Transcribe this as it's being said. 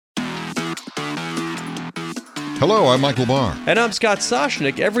Hello, I'm Michael Barr. And I'm Scott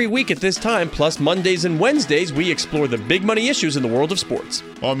Soshnick. Every week at this time, plus Mondays and Wednesdays, we explore the big money issues in the world of sports.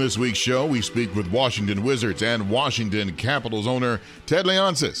 On this week's show, we speak with Washington Wizards and Washington Capitals owner Ted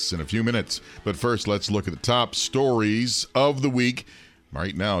Leonsis in a few minutes. But first, let's look at the top stories of the week.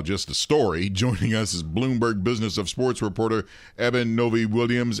 Right now, just a story. Joining us is Bloomberg Business of Sports reporter Eben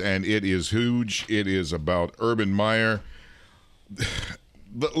Novy-Williams, and it is huge. It is about Urban Meyer.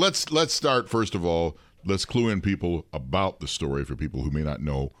 Let's start, first of all. Let's clue in people about the story for people who may not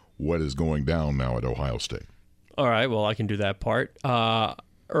know what is going down now at Ohio State. All right, well, I can do that part.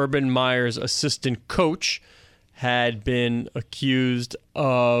 Urban Meyer's assistant coach had been accused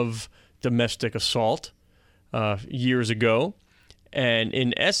of domestic assault years ago. And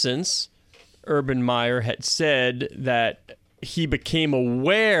in essence, Urban Meyer had said that he became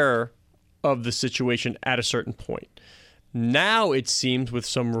aware of the situation at a certain point. Now it seems, with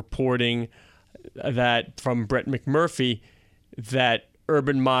some reporting that from Brett McMurphy, that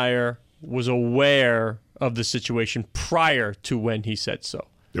Urban Meyer was aware of the situation prior to when he said so.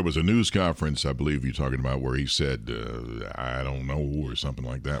 There was a news conference, I believe you're talking about, where he said, I don't know, or something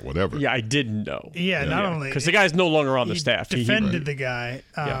like that, whatever. Yeah, I didn't know. Yeah, not only. Because the guy's no longer on the staff. He defended the guy.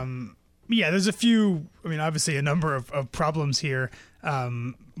 There's a few, obviously a number of problems here.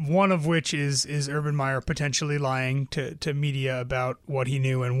 One of which is Urban Meyer potentially lying to media about what he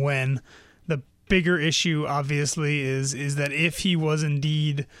knew and when. The bigger issue, obviously, is that if he was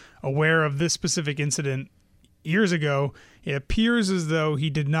indeed aware of this specific incident years ago, it appears as though he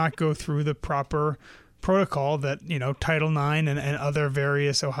did not go through the proper protocol that, Title IX and other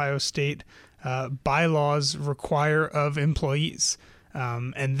various Ohio State bylaws require of employees.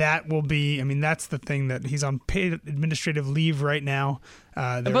 And that will be, that's the thing, that he's on paid administrative leave right now.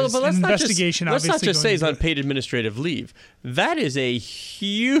 There's an investigation. Let's not just say he's on paid administrative leave. That is a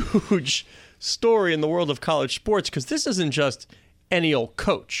huge story in the world of college sports, because this isn't just any old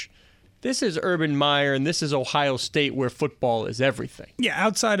coach. This is Urban Meyer, and this is Ohio State, where football is everything. Yeah,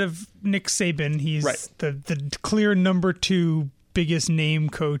 outside of Nick Saban, he's right. the clear number 2 biggest name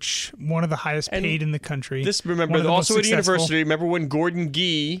coach, one of the highest paid in the country. Remember, also at university, remember when Gordon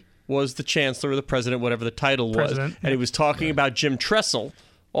Gee was the chancellor or the president, whatever the title was, and he was talking about Jim Tressel,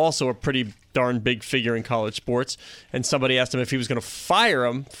 also a pretty darn big figure in college sports, and somebody asked him if he was going to fire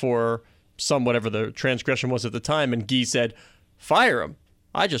him for whatever the transgression was at the time, and Gee said, "Fire him.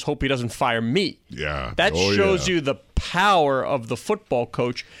 I just hope he doesn't fire me." Yeah. That shows you the power of the football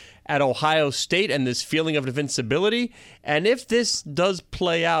coach at Ohio State and this feeling of invincibility. And if this does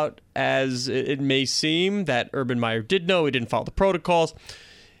play out as it may seem, that Urban Meyer did know, he didn't follow the protocols.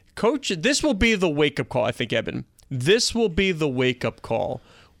 Coach, this will be the wake-up call, I think, Eben. This will be the wake-up call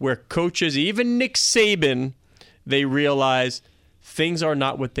where coaches, even Nick Saban, they realize things are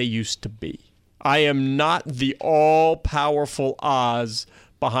not what they used to be. I am not the all-powerful Oz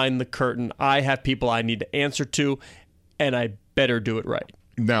behind the curtain. I have people I need to answer to, and I better do it right.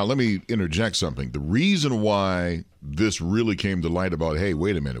 Now, let me interject something. The reason why this really came to light about, hey,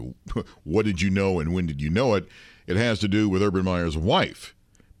 wait a minute, what did you know and when did you know it? It has to do with Urban Meyer's wife,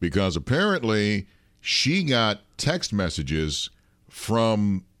 because apparently she got text messages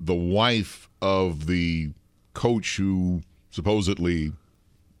from the wife of the coach who supposedly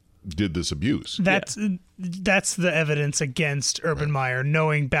did this abuse. That's the evidence against Urban Meyer,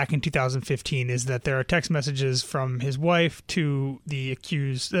 knowing back in 2015, is that there are text messages from his wife to the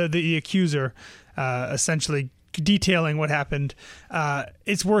accuser, essentially detailing what happened.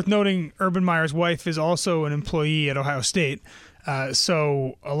 It's worth noting Urban Meyer's wife is also an employee at Ohio State.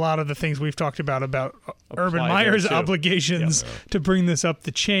 So a lot of the things we've talked about Urban Meyer's obligations to bring this up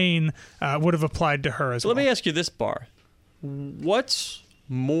the chain would have applied to her as well. Let me ask you this, Bar. What's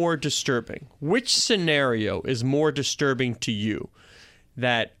more disturbing? Which scenario is more disturbing to you?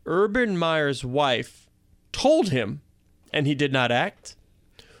 That Urban Meyer's wife told him and he did not act?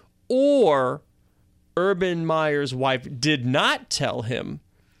 Or Urban Meyer's wife did not tell him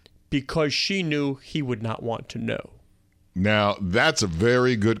because she knew he would not want to know? Now, that's a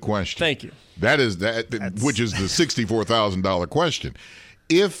very good question. Thank you. Which is the $64,000 question.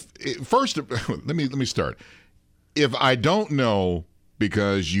 First, let me start. If I don't know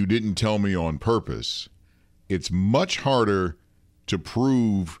because you didn't tell me on purpose, it's much harder to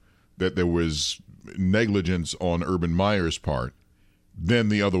prove that there was negligence on Urban Meyer's part than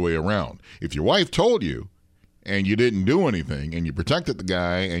the other way around. If your wife told you and you didn't do anything and you protected the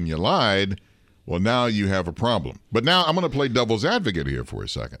guy and you lied, well, now you have a problem. But now I'm going to play devil's advocate here for a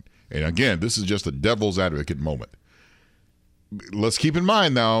second. And again, this is just a devil's advocate moment. Let's keep in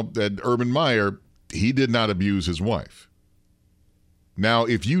mind now that Urban Meyer, he did not abuse his wife. Now,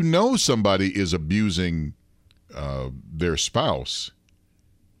 if you know somebody is abusing their spouse,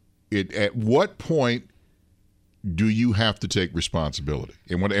 at what point do you have to take responsibility?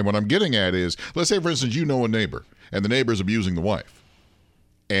 And what I'm getting at is, let's say, for instance, you know a neighbor, and the neighbor is abusing the wife,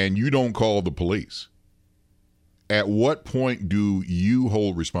 and you don't call the police. At what point do you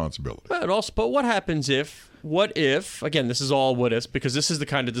hold responsibility? But what happens what if, again, this is all what ifs, because this is the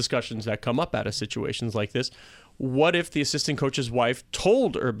kind of discussions that come up out of situations like this. What if the assistant coach's wife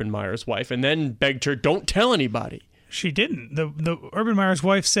told Urban Meyer's wife and then begged her, don't tell anybody? She didn't. The Urban Meyer's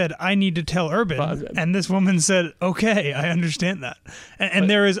wife said, I need to tell Urban. And this woman said, okay, I understand that. And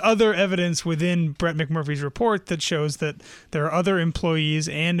there is other evidence within Brett McMurphy's report that shows that there are other employees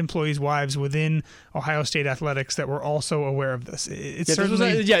and employees' wives within Ohio State Athletics that were also aware of this. This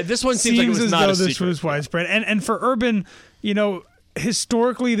one seems like it was not a secret. This was widespread. And for Urban,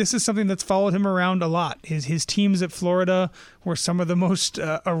 historically, this is something that's followed him around a lot. His teams at Florida were some of the most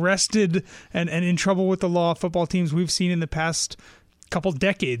arrested and in trouble with the law football teams we've seen in the past couple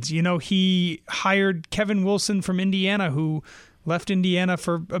decades. He hired Kevin Wilson from Indiana, who left Indiana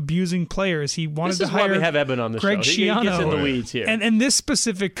for abusing players. He wanted to hire why we have Eben on the Greg show. Schiano. He gets in the weeds here. And this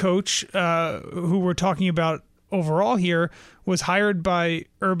specific coach, who we're talking about overall here, was hired by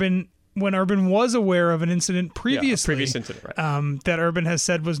Urban when Urban was aware of an incident previously, previous incident, right. That Urban has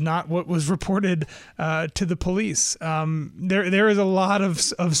said was not what was reported to the police. There is a lot of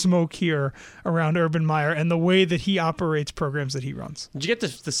smoke here around Urban Meyer and the way that he operates programs that he runs. Did you get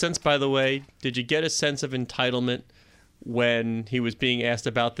the sense, by the way, did you get a sense of entitlement when he was being asked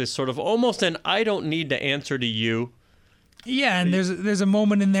about this, sort of almost an I don't need to answer to you? Yeah, and there's a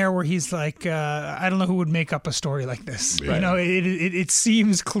moment in there where he's like, I don't know who would make up a story like this. Right. It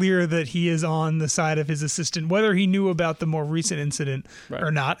seems clear that he is on the side of his assistant, whether he knew about the more recent incident or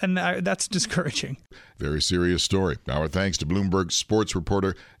not, and that's discouraging. Very serious story. Our thanks to Bloomberg sports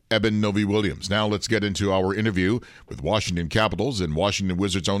reporter Eben Novy-Williams. Now let's get into our interview with Washington Capitals and Washington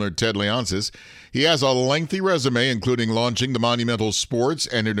Wizards owner Ted Leonsis. He has a lengthy resume, including launching the Monumental Sports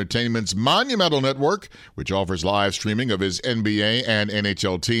and Entertainment's Monumental Network, which offers live streaming of his NBA and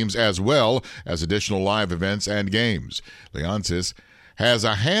NHL teams, as well as additional live events and games. Leonsis has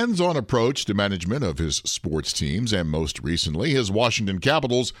a hands-on approach to management of his sports teams, and most recently, his Washington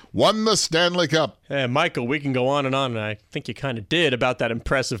Capitals won the Stanley Cup. Hey, Michael, we can go on, and I think you kind of did about that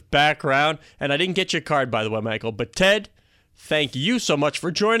impressive background. And I didn't get your card, by the way, Michael. But Ted, thank you so much for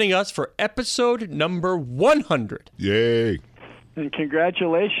joining us for episode number 100. Yay. And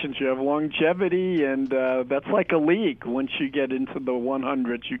congratulations, you have longevity, and that's like a league. Once you get into the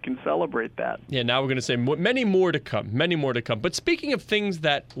 100s, you can celebrate that. Yeah, now we're going to say many more to come, many more to come. But speaking of things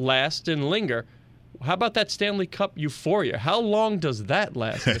that last and linger, how about that Stanley Cup euphoria? How long does that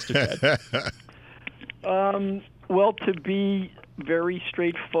last, Mr. Ted? Well, to be very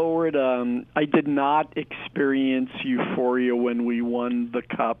straightforward, I did not experience euphoria when we won the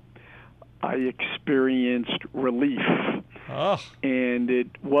Cup. I experienced relief. Oh. And it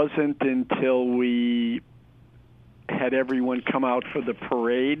wasn't until we had everyone come out for the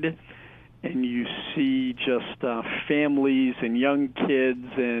parade and you see just families and young kids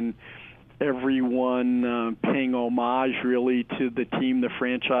and everyone paying homage really to the team, the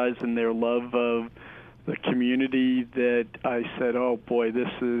franchise, and their love of the community, that I said, oh boy,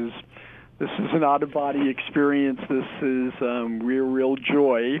 this is an out-of-body experience. This is real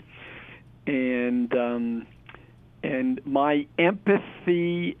joy. And my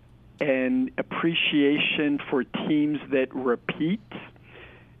empathy and appreciation for teams that repeat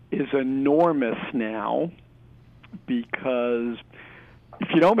is enormous now, because if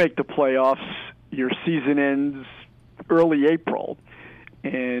you don't make the playoffs, your season ends early April.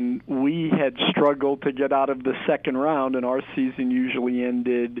 And we had struggled to get out of the second round, and our season usually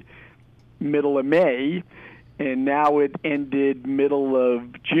ended middle of May, and now it ended middle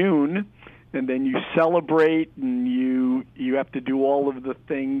of June. And then you celebrate, and you have to do all of the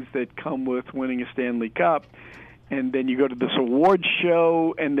things that come with winning a Stanley Cup. And then you go to this award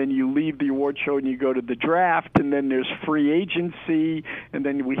show, and then you leave the award show and you go to the draft, and then there's free agency, and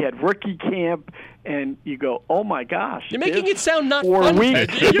then we had rookie camp, and you go, oh my gosh. You're making it sound not 4 fun.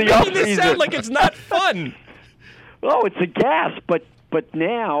 weeks You're making this sound like it's not fun. Oh, it's a gas, but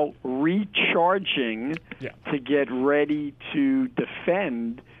now recharging to get ready to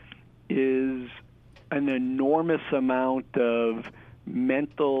defend is an enormous amount of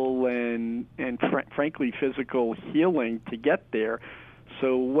mental and frankly physical healing to get there.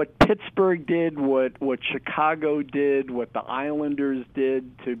 So what Pittsburgh did, what Chicago did, what the Islanders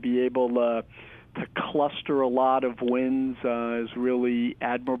did to be able to cluster a lot of wins is really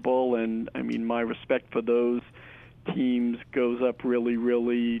admirable. And I mean, my respect for those teams goes up really,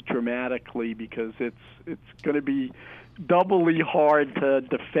 really dramatically, because it's going to be doubly hard to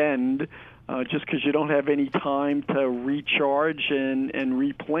defend just because you don't have any time to recharge and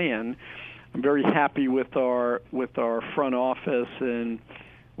replan. I'm very happy with our front office and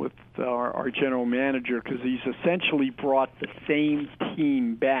with our general manager, because he's essentially brought the same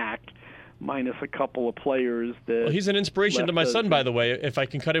team back, minus a couple of players that. Well, he's an inspiration to my son, by the way, if I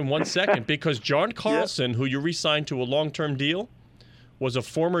can cut in 1 second, because John Carlson, who you re-signed to a long-term deal, was a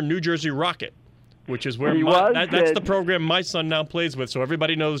former New Jersey Rocket, which is where that's the program my son now plays with. So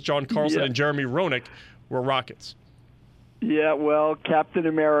everybody knows John Carlson and Jeremy Roenick were Rockets. Yeah, well, Captain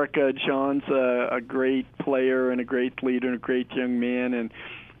America, John's a great player and a great leader and a great young man. And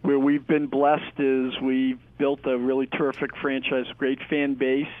where we've been blessed is we've built a really terrific franchise, great fan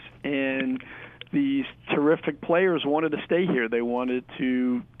base, and these terrific players wanted to stay here. They wanted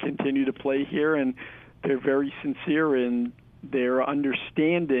to continue to play here, and they're very sincere in their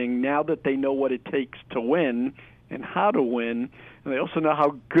understanding now that they know what it takes to win and how to win. And they also know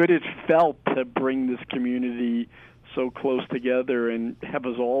how good it felt to bring this community so close together and have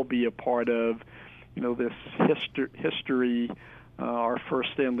us all be a part of, this history, our first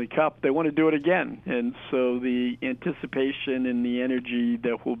Stanley Cup. They want to do it again. And so the anticipation and the energy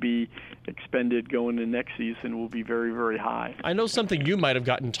that will be expended going into next season will be very, very high. I know something you might have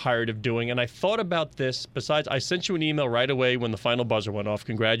gotten tired of doing, and I thought about this. Besides, I sent you an email right away when the final buzzer went off.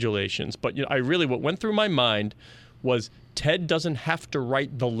 Congratulations. But what went through my mind was Ted doesn't have to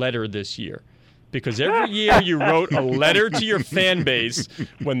write the letter this year. Because every year you wrote a letter to your fan base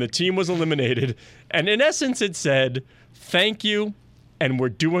when the team was eliminated, and in essence it said, thank you, and we're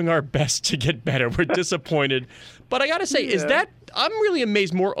doing our best to get better. We're disappointed. But I got to say, I'm really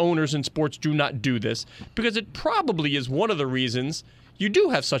amazed more owners in sports do not do this, because it probably is one of the reasons you do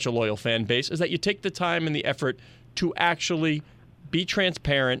have such a loyal fan base, is that you take the time and the effort to actually be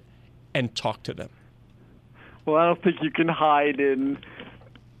transparent and talk to them. Well, I don't think you can hide in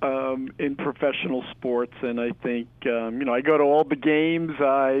professional sports, and I think I go to all the games.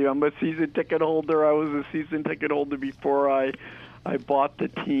 I'm a season ticket holder. I was a season ticket holder before I bought the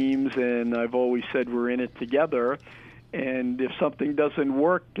teams, and I've always said we're in it together. And if something doesn't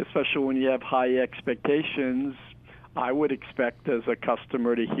work, especially when you have high expectations, I would expect as a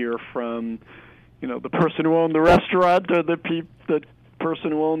customer to hear from the person who owned the restaurant or the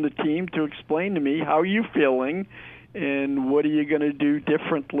person who owned the team to explain to me, how are you feeling and what are you going to do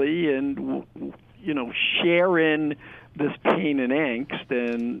differently, and share in this pain and angst.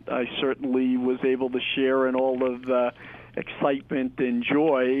 And I certainly was able to share in all of the excitement and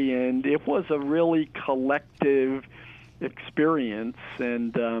joy, and it was a really collective experience.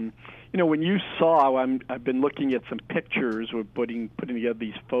 And when you saw, I've been looking at some pictures. We're putting together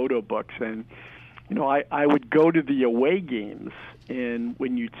these photo books, and I would go to the away games, and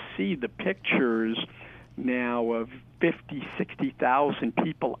when you'd see the pictures now of 50, 60,000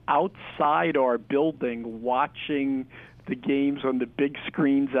 people outside our building watching the games on the big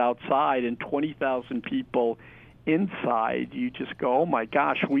screens outside and 20,000 people inside, you just go, oh my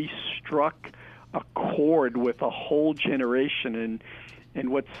gosh, we struck a chord with a whole generation. And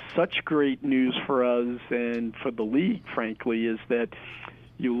what's such great news for us and for the league, frankly, is that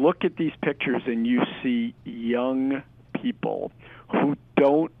you look at these pictures and you see young people who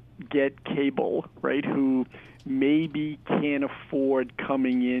don't get cable, right, who maybe can't afford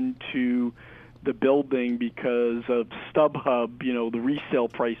coming into the building because of StubHub, the resale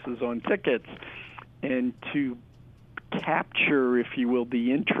prices on tickets, and to capture, if you will,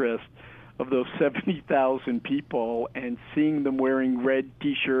 the interest of those 70,000 people and seeing them wearing red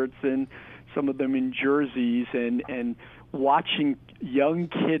T-shirts and some of them in jerseys and watching young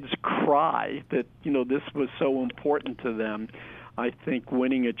kids cry that, this was so important to them. I think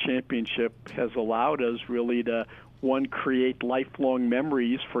winning a championship has allowed us really to, one, create lifelong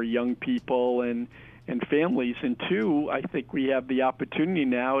memories for young people and families, and two, I think we have the opportunity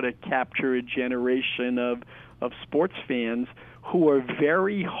now to capture a generation of sports fans who are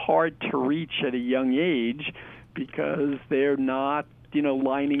very hard to reach at a young age because they're not,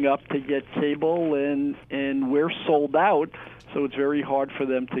 lining up to get cable, and we're sold out, so it's very hard for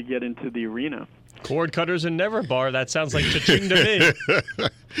them to get into the arena. Cord cutters and never bar. That sounds like cha-ching to me.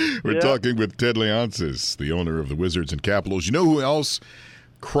 We're talking with Ted Leonsis, the owner of the Wizards and Capitals. You know who else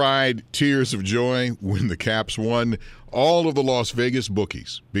cried tears of joy when the Caps won? All of the Las Vegas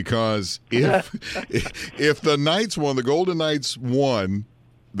bookies. Because if the Knights won, the Golden Knights won,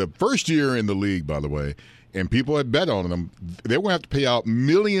 the first year in the league, by the way, and people had bet on them, they would have to pay out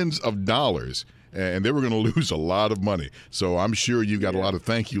millions of dollars. and they were going to lose a lot of money. So I'm sure you got a lot of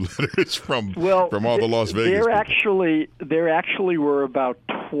thank you letters from all the Las Vegas people. There actually were about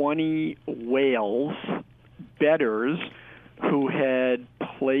 20 whales bettors who had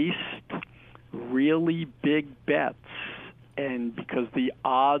placed really big bets, and because the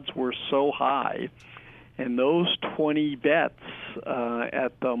odds were so high, and those 20 bets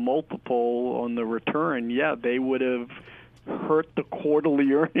at the multiple on the return, they would have hurt the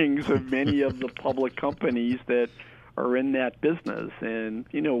quarterly earnings of many of the public companies that are in that business. And,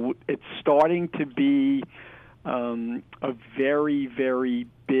 it's starting to be a very, very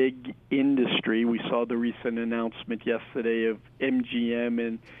big industry. We saw the recent announcement yesterday of MGM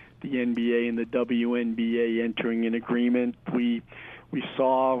and the NBA and the WNBA entering an agreement. We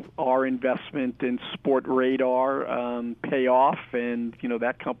saw our investment in Sport Radar pay off, and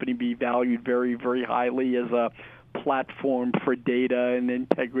that company be valued very, very highly as a platform for data and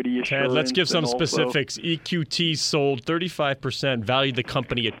integrity assurance. Ted, let's give some specifics. EQT sold 35%, valued the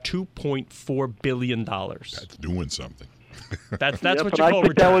company at $2.4 billion. That's doing something. That's what you call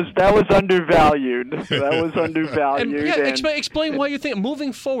return. That was undervalued. That was undervalued. Explain why you think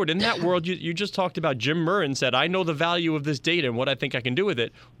moving forward in that world. You just talked about Jim Murren said, "I know the value of this data and what I think I can do with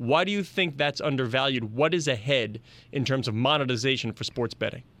it." Why do you think that's undervalued? What is ahead in terms of monetization for sports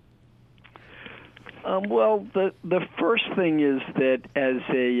betting? Well, the first thing is that as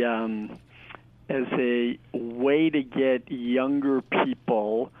a way to get younger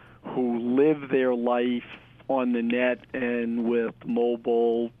people who live their life on the net and with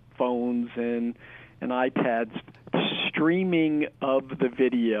mobile phones and iPads, streaming of the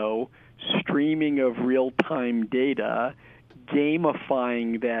video, streaming of real-time data,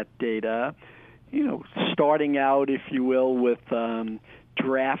 gamifying that data, starting out, if you will, with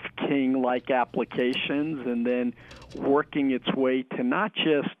DraftKings-like applications, and then working its way to not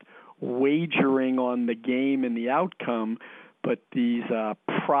just wagering on the game and the outcome, but these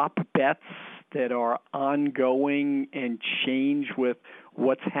prop bets that are ongoing and change with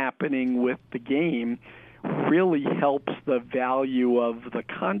what's happening with the game, really helps the value of the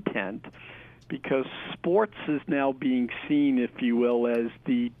content, because sports is now being seen, if you will, as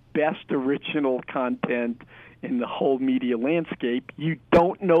the best original content in the whole media landscape. You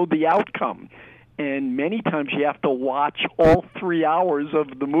don't know the outcome, and many times you have to watch all 3 hours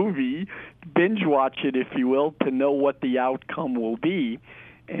of the movie, binge watch it, if you will, to know what the outcome will be.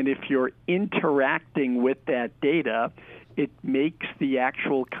 And if you're interacting with that data, it makes the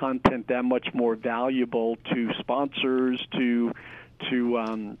actual content that much more valuable to sponsors, to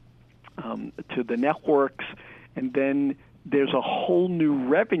the networks, and then there's a whole new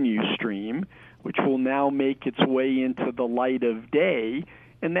revenue stream which will now make its way into the light of day,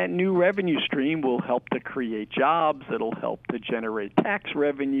 and that new revenue stream will help to create jobs, it'll help to generate tax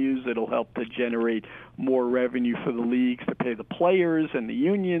revenues, it'll help to generate more revenue for the leagues to pay the players and the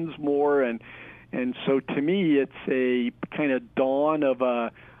unions more, and so to me it's a kind of dawn of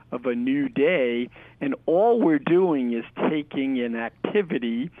a new day, and all we're doing is taking an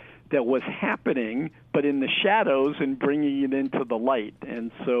activity that was happening but in the shadows and bringing it into the light.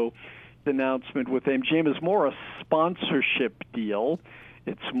 And so the announcement with MGM is more a sponsorship deal.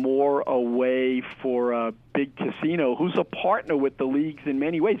 It's more a way for a big casino who's a partner with the leagues in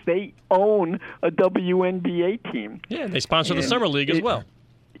many ways. They own a WNBA team. Yeah, they sponsor the Summer League as well.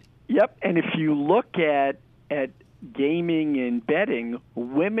 Yep, and if you look at gaming and betting,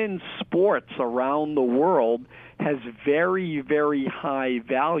 women's sports around the world has very, very high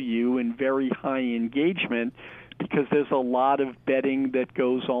value and very high engagement, because there's a lot of betting that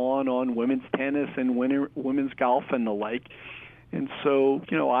goes on women's tennis and women's golf and the like. And so,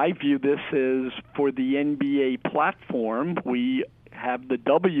 I view this as, for the NBA platform, we have the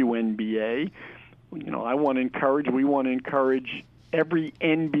WNBA. We want to encourage every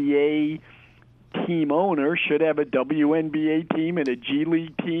NBA team owner should have a WNBA team and a G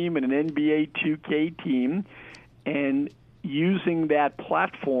League team and an NBA 2K team, and using that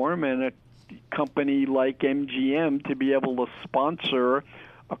platform and a company like MGM to be able to sponsor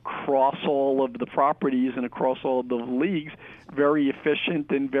across all of the properties and across all of the leagues, very efficient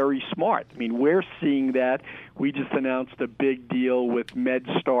and very smart. I mean, we're seeing that. We just announced a big deal with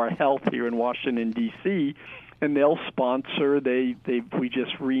MedStar Health here in Washington, D.C., and they'll sponsor. We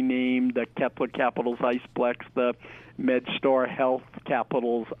just renamed the Kepler Capitals Iceplex the MedStar Health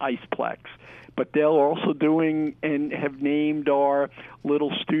Capitals Iceplex. But they're also doing and have named our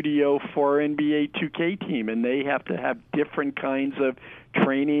little studio for NBA 2K team, and they have to have different kinds of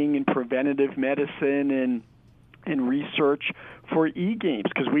training and preventative medicine and research for e-games,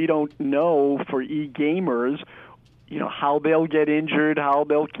 because we don't know for e-gamers, how they'll get injured, how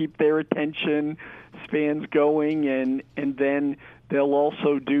they'll keep their attention spans going, and then they'll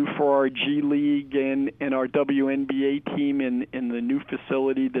also do for our G League and our WNBA team in the new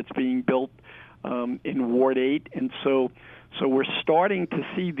facility that's being built in Ward 8. And so we're starting to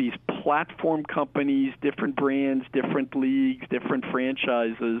see these platform companies, different brands, different leagues, different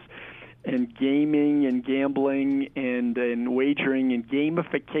franchises, and gaming and gambling and wagering and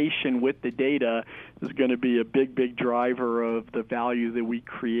gamification with the data is going to be a big driver of the value that we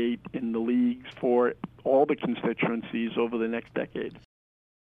create in the leagues for all the constituencies over the next decade.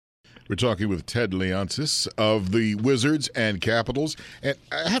 We're talking with Ted Leonsis of the Wizards and Capitals. And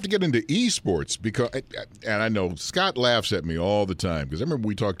I have to get into esports because, and I know Scott laughs at me all the time because I remember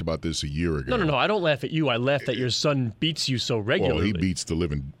we talked about this a year ago. No, I don't laugh at you. I laugh that your son beats you so regularly. Well, he beats the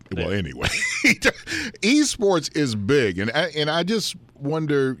living. Well, anyway, esports is big, and I just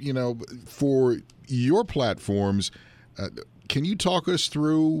wonder, for your platforms, can you talk us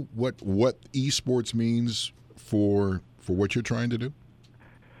through what esports means for what you're trying to do?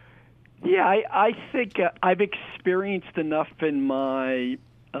 Yeah, I think I've experienced enough in my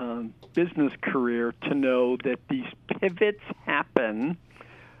business career to know that these pivots happen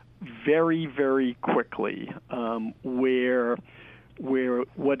very, very quickly, where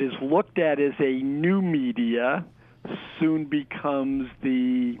what is looked at as a new media soon becomes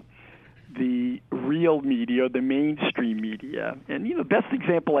the real media, the mainstream media. And the best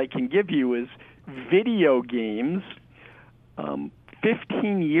example I can give you is video games.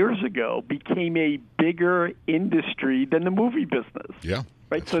 15 years ago became a bigger industry than the movie business. Yeah.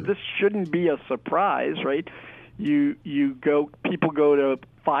 Right. So this shouldn't be a surprise, right? People go to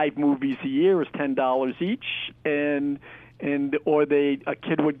 5 movies a year, is $10 each, or a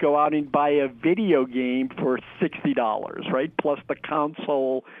kid would go out and buy a video game for $60, right? Plus the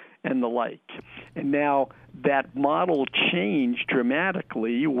console and the like. And now that model changed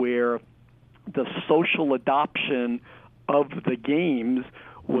dramatically where the social adoption of the games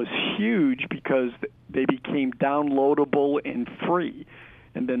was huge because they became downloadable and free.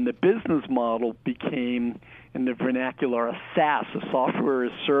 And then the business model became, in the vernacular, a SaaS, a software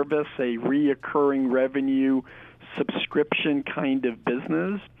as service, a reoccurring revenue subscription kind of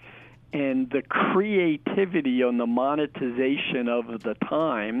business. And the creativity on the monetization of the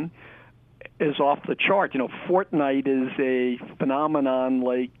time is off the chart. Fortnite is a phenomenon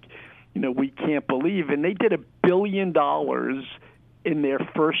like, we can't believe. And they did $1 billion in their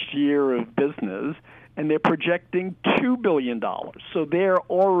first year of business, and they're projecting $2 billion. So they're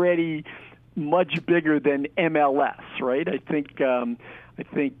already much bigger than MLS, right? I think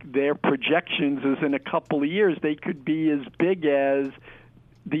their projections is in a couple of years they could be as big as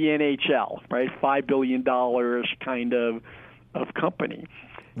the NHL, right? $5 billion kind of company.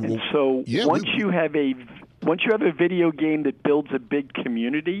 And so once you have a video game that builds a big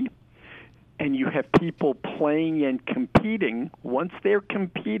community, and you have people playing and competing, once they're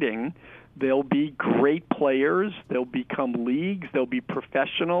competing, they'll be great players, they'll become leagues, they'll be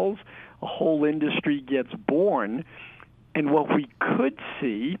professionals, a whole industry gets born. And what we could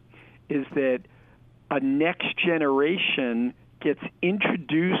see is that a next generation gets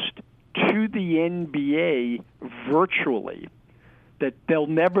introduced to the NBA virtually, that they'll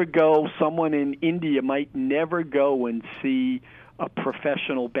never go, someone in India might never go and see a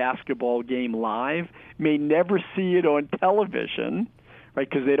professional basketball game live, may never see it on television, right,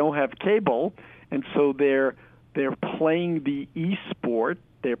 because they don't have cable, and so they're playing the esport,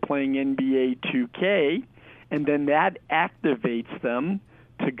 they're playing NBA 2K, and then that activates them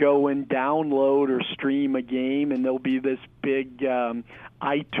to go and download or stream a game, and there'll be this big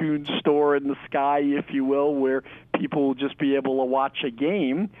iTunes store in the sky, if you will, where people will just be able to watch a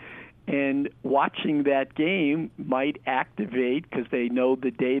game. And watching that game might activate, because they know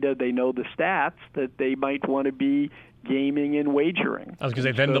the data, they know the stats, that they might want to be gaming and wagering. I was going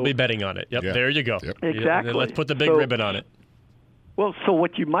to say, then they'll be betting on it. Yep, there you go. Yep. Exactly. Let's put the big ribbon on it. Well, so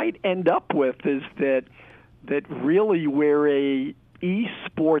what you might end up with is that really we're a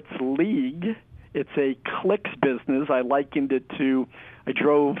esports league. It's a clicks business. I likened it to, I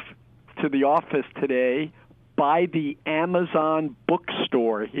drove to the office today by the Amazon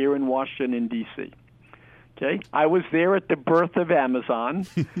bookstore here in Washington, D.C. Okay, I was there at the birth of Amazon.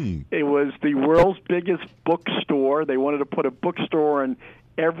 It was the world's biggest bookstore. They wanted to put a bookstore in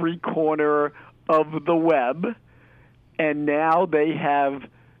every corner of the web, and now they have,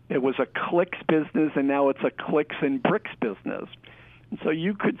 it was a clicks business, and now it's a clicks and bricks business. And so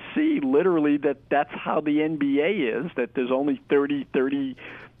you could see literally that that's how the NBA is, that there's only 30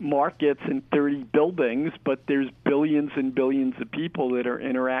 markets and 30 buildings, but there's billions and billions of people that are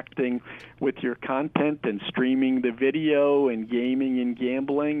interacting with your content and streaming the video and gaming and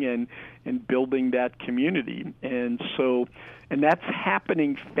gambling and building that community. And that's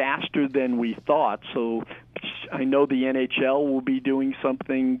happening faster than we thought. So I know the NHL will be doing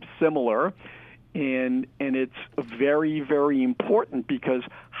something similar. And it's very, very important, because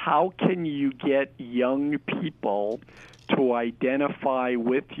how can you get young people to identify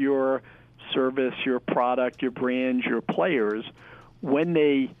with your service, your product, your brand, your players when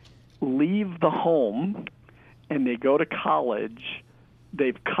they leave the home and they go to college?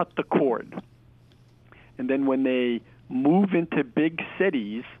 They've cut the cord. And then when they move into big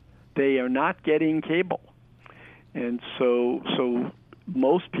cities, they are not getting cable. And so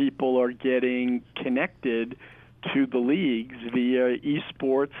most people are getting connected to the leagues via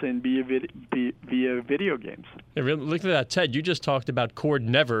esports and via video games. Yeah, look at that, Ted. You just talked about cord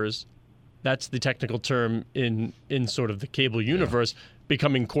nevers. That's the technical term in sort of the cable universe,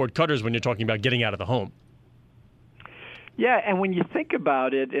 becoming cord cutters when you're talking about getting out of the home. Yeah, and when you think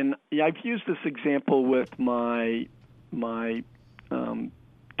about it, and I've used this example with my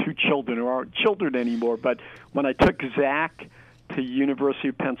two children, who aren't children anymore, but when I took Zach to University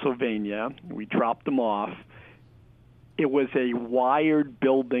of Pennsylvania, we dropped them off. It was a wired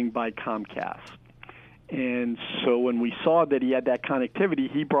building by Comcast. And so when we saw that he had that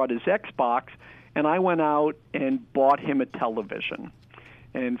connectivity, he brought his Xbox, and I went out and bought him a television.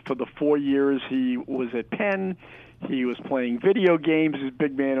 And for the 4 years he was at Penn, he was playing video games. He was a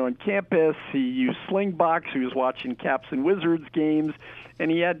big man on campus. He used Slingbox. He was watching Caps and Wizards games. And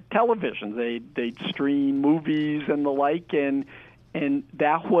he had televisions. They'd stream movies and the like. And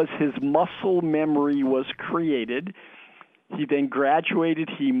that was his muscle memory was created. He then graduated.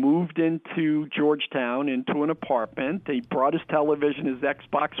 He moved into Georgetown, into an apartment. He brought his television, his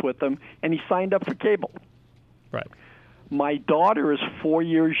Xbox with him, and he signed up for cable. Right. My daughter is 4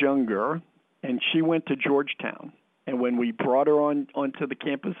 years younger, and she went to Georgetown. And when we brought her onto the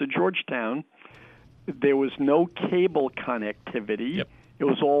campus of Georgetown, there was no cable connectivity. Yep. It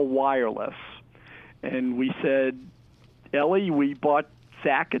was all wireless. And we said, Ellie, we bought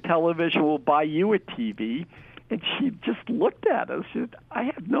Zach a television. We'll buy you a TV. And she just looked at us. She said, I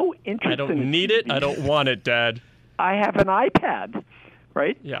have no interest in I don't need it. I don't want it, Dad. I have an iPad,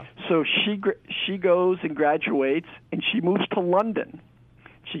 right? Yeah. So she goes and graduates, and she moves to London.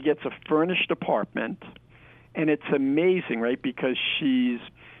 She gets a furnished apartment, and it's amazing, right? Because she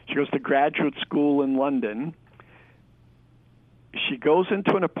goes to graduate school in London. She goes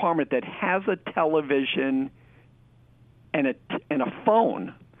into an apartment that has a television and a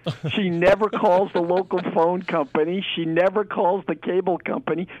phone. She never calls the local phone company. She never calls the cable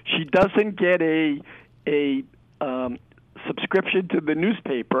company. She doesn't get a subscription to the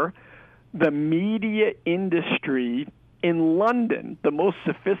newspaper. The media industry in London, the most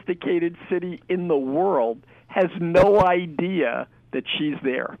sophisticated city in the world, has no idea that she's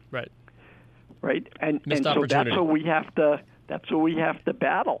there. Right. Right. And so that's what we have to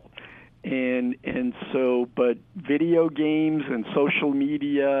battle. And so, but video games and social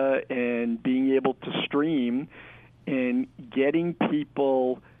media and being able to stream and getting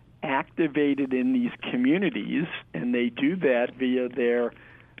people activated in these communities, and they do that via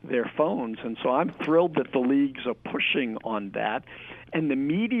their phones. And so I'm thrilled that the leagues are pushing on that. And the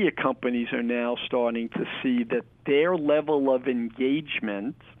media companies are now starting to see that their level of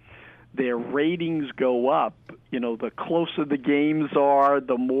engagement, their ratings go up. You know, the closer the games are,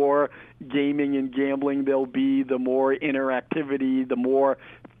 the more gaming and gambling there'll be, the more interactivity, the more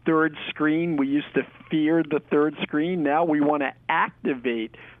third screen. We used to fear the third screen. Now we want to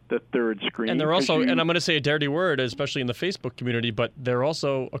activate the third screen. And they're also, and I'm going to say a dirty word, especially in the Facebook community, but they're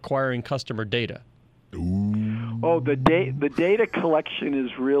also acquiring customer data. Ooh. Oh, the data collection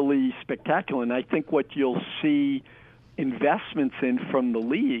is really spectacular. And I think what you'll see investments in from the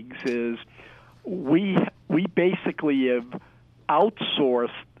leagues is we basically have outsourced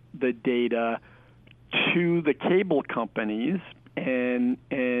the data to the cable companies and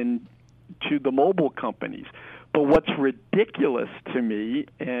to the mobile companies. But what's ridiculous to me,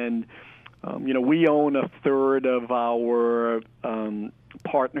 and we own a third of our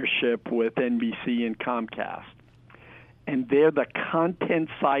partnership with NBC and Comcast, and they're the content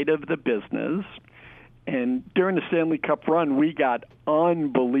side of the business. And during the Stanley Cup run, we got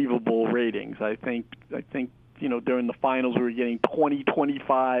unbelievable ratings. I think during the finals we were getting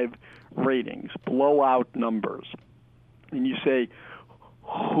 20-25 ratings, blowout numbers. And you say,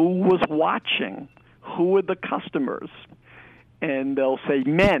 who was watching? Who are the customers? And they'll say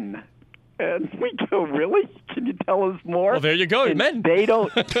men. And we go, really? Can you tell us more? Well, there you go, and men. They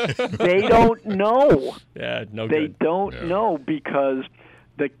don't know. Yeah, no They good. don't know because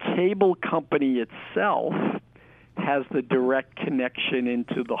the cable company itself has the direct connection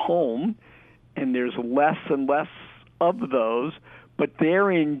into the home, and there's less and less of those, but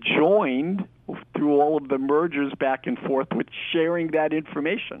they're enjoined through all of the mergers back and forth with sharing that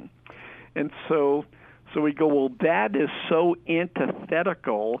information. And so we go, well, that is so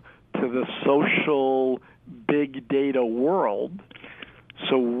antithetical to the social big data world.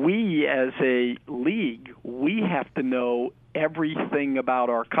 So we, as a league, we have to know everything about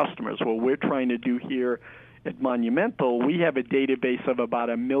our customers. What we're trying to do here at Monumental, we have a database of about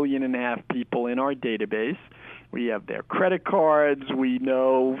 1.5 million people in our database. We have their credit cards. We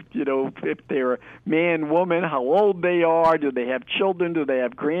know, if they're man, woman, how old they are. Do they have children? Do they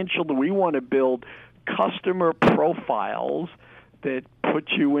have grandchildren? We want to build customer profiles that put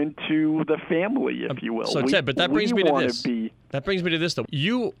you into the family, if you will. So, Ted, but that brings me to this. That brings me to this, though.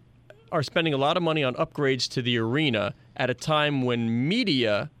 You are spending a lot of money on upgrades to the arena at a time when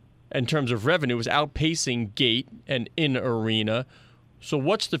media, in terms of revenue, is outpacing gate and in-arena. So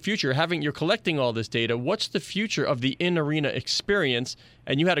what's the future? You're collecting all this data. What's the future of the in-arena experience?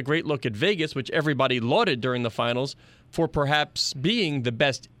 And you had a great look at Vegas, which everybody lauded during the finals for perhaps being the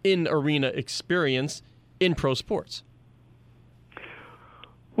best in-arena experience in pro sports.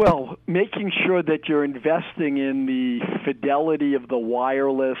 Well, making sure that you're investing in the fidelity of the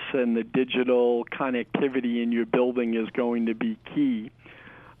wireless and the digital connectivity in your building is going to be key.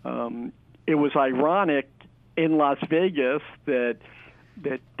 It was ironic in Las Vegas that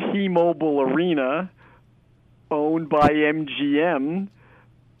T-Mobile Arena, owned by MGM,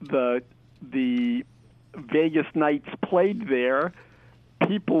 the Vegas Knights played there.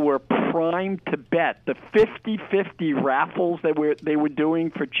 People were primed to bet. The 50-50 raffles that they were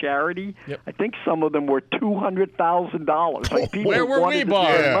doing for charity, yep. I think some of them were $200,000. Like people where were we,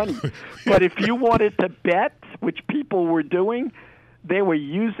 Bob? Money. But if you wanted to bet, which people were doing, they were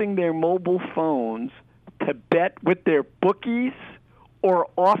using their mobile phones to bet with their bookies or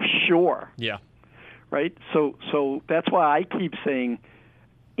offshore. Yeah. Right? So that's why I keep saying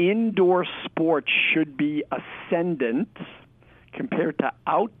indoor sports should be ascendant compared to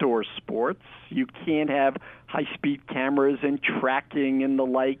outdoor sports. You can't have high-speed cameras and tracking and the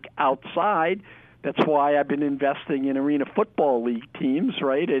like outside. That's why I've been investing in Arena Football League teams,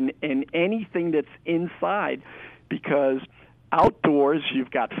 right? And anything that's inside, because outdoors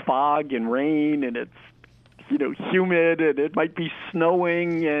you've got fog and rain and it's humid and it might be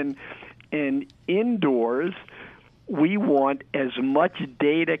snowing, and indoors we want as much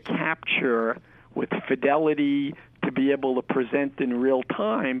data capture with fidelity to be able to present in real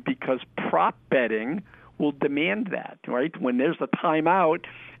time, because prop betting will demand that, right? When there's a timeout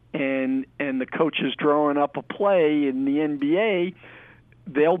and the coach is drawing up a play in the NBA,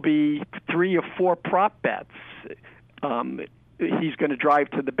 there'll be 3 or 4 prop bets. He's going to drive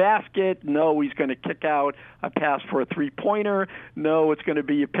to the basket. No, he's going to kick out a pass for a three-pointer. No, it's going to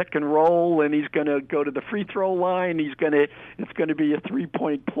be a pick and roll, and he's going to go to the free throw line. It's going to be a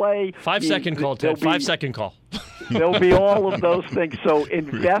three-point play. 5-second call, Ted. 5-second call. There'll be all of those things. So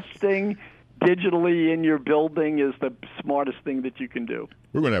investing digitally in your building is the smartest thing that you can do.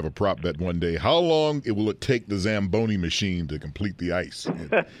 We're going to have a prop bet one day. How long will it take the Zamboni machine to complete the ice?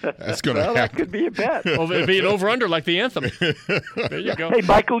 That's going to happen. That could be a bet. Well, it'd be an over-under like the anthem. There you go. Hey,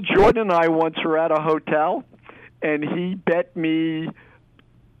 Michael Jordan and I once were at a hotel, and he bet me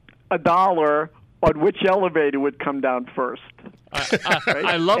 $1 on which elevator would come down first.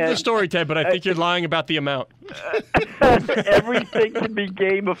 I love the story, Ted, but I think you're lying about the amount. Everything can be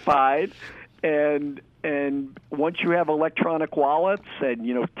gamified, and once you have electronic wallets and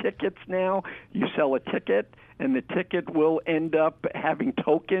tickets now, you sell a ticket, and the ticket will end up having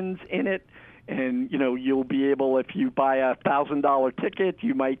tokens in it, and you'll be able, if you buy a $1,000 ticket,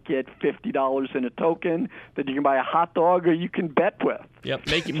 you might get $50 in a token that you can buy a hot dog or you can bet with. Yep,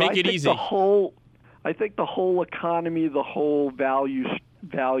 make it easy. I think the whole economy, the whole value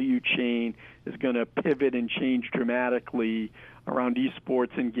chain is going to pivot and change dramatically around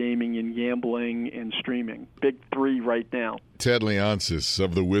esports and gaming and gambling and streaming. Big 3 right now. Ted Leonsis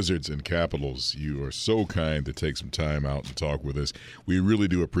of the Wizards and Capitals, you are so kind to take some time out and talk with us. We really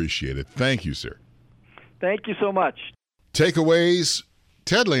do appreciate it. Thank you, sir. Thank you so much. Takeaways.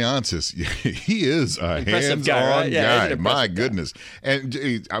 Ted Leonsis, he is a hands-on guy. Yeah, my goodness. And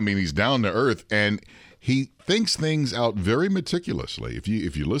he's down to earth, and he thinks things out very meticulously. If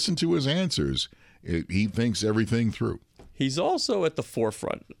you listen to his answers, he thinks everything through. he's also at the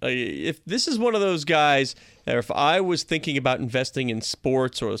forefront. If this is one of those guys, that if I was thinking about investing in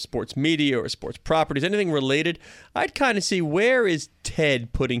sports or sports media or sports properties, anything related, I'd kind of see where is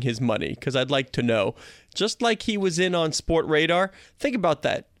Ted putting his money, because I'd like to know. Just like he was in on Sport Radar, think about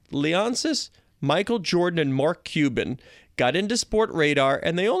that. Leonsis, Michael Jordan, and Mark Cuban got into Sport Radar,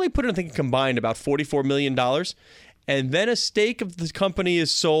 and they only put in, I think, combined about $44 million. And then a stake of the company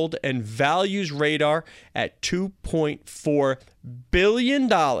is sold and values Radar at $2.4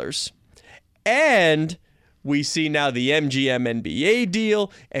 billion. And we see now the MGM NBA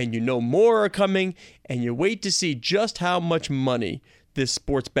deal, and more are coming, and you wait to see just how much money this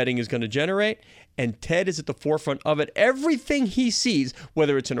sports betting is going to generate. And Ted is at the forefront of it. Everything he sees,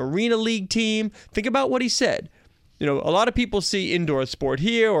 whether it's an arena league team, think about what he said. A lot of people see indoor sport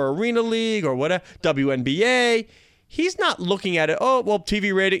here or arena league or whatever, WNBA. He's not looking at it,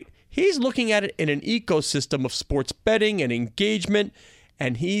 TV rating. He's looking at it in an ecosystem of sports betting and engagement,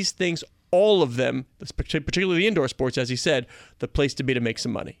 and he thinks all of them, particularly the indoor sports, as he said, the place to be to make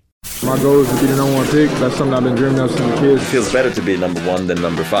some money. My goal is to be the number one pick. That's something I've been dreaming of since a kid. It feels better to be number 1 than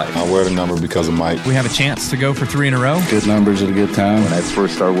number 5. I wear the number because of Mike. We have a chance to go for 3 in a row. Good numbers at a good time. When I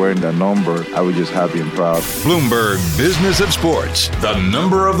first started wearing that number, I was just happy and proud. Bloomberg Business of Sports, the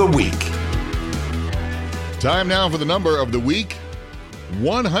number of the week. Time now for the number of the week,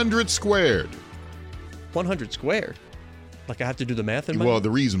 100 squared. 100 squared? Like I have to do the math in my Well,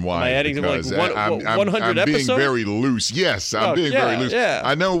 the reason why am I adding because I'm 100 being episodes? very loose. Yes, I'm being very loose. Yeah.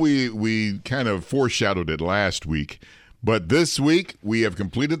 I know we kind of foreshadowed it last week, but this week we have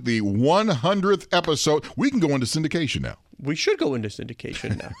completed the 100th episode. We can go into syndication now. We should go into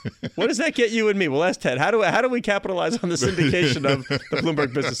syndication now. What does that get you and me? Well, ask Ted. How do we capitalize on the syndication of the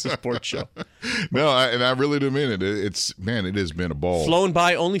Bloomberg Business of Sports show? No, I really do mean it. It has been a ball. Flown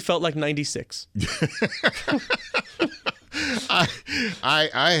by, only felt like 96. I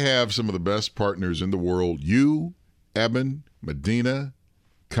have some of the best partners in the world. You, Eben, Medina,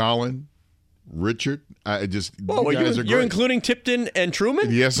 Colin, Richard. You're including Tipton and Truman?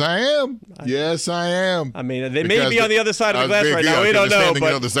 Yes, I am. I mean, they may be on the other side of the glass right now. We don't know,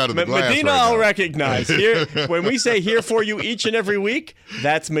 but Medina I'll recognize. Here, when we say here for you each and every week,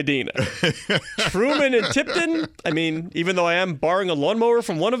 that's Medina. Truman and Tipton, I mean, even though I am borrowing a lawnmower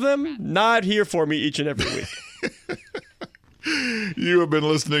from one of them, not here for me each and every week. You have been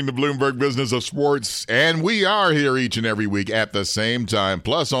listening to Bloomberg Business of Sports, and we are here each and every week at the same time,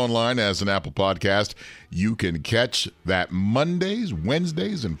 plus online as an Apple podcast. You can catch that Mondays,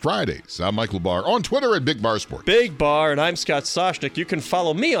 Wednesdays, and Fridays. I'm Mike LeBar on Twitter at Big Bar Sports. Big Bar, and I'm Scott Soshnick. You can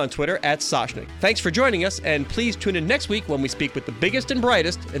follow me on Twitter at Soshnick. Thanks for joining us, and please tune in next week when we speak with the biggest and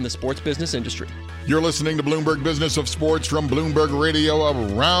brightest in the sports business industry. You're listening to Bloomberg Business of Sports from Bloomberg Radio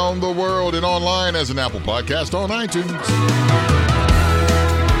around the world and online as an Apple podcast on iTunes.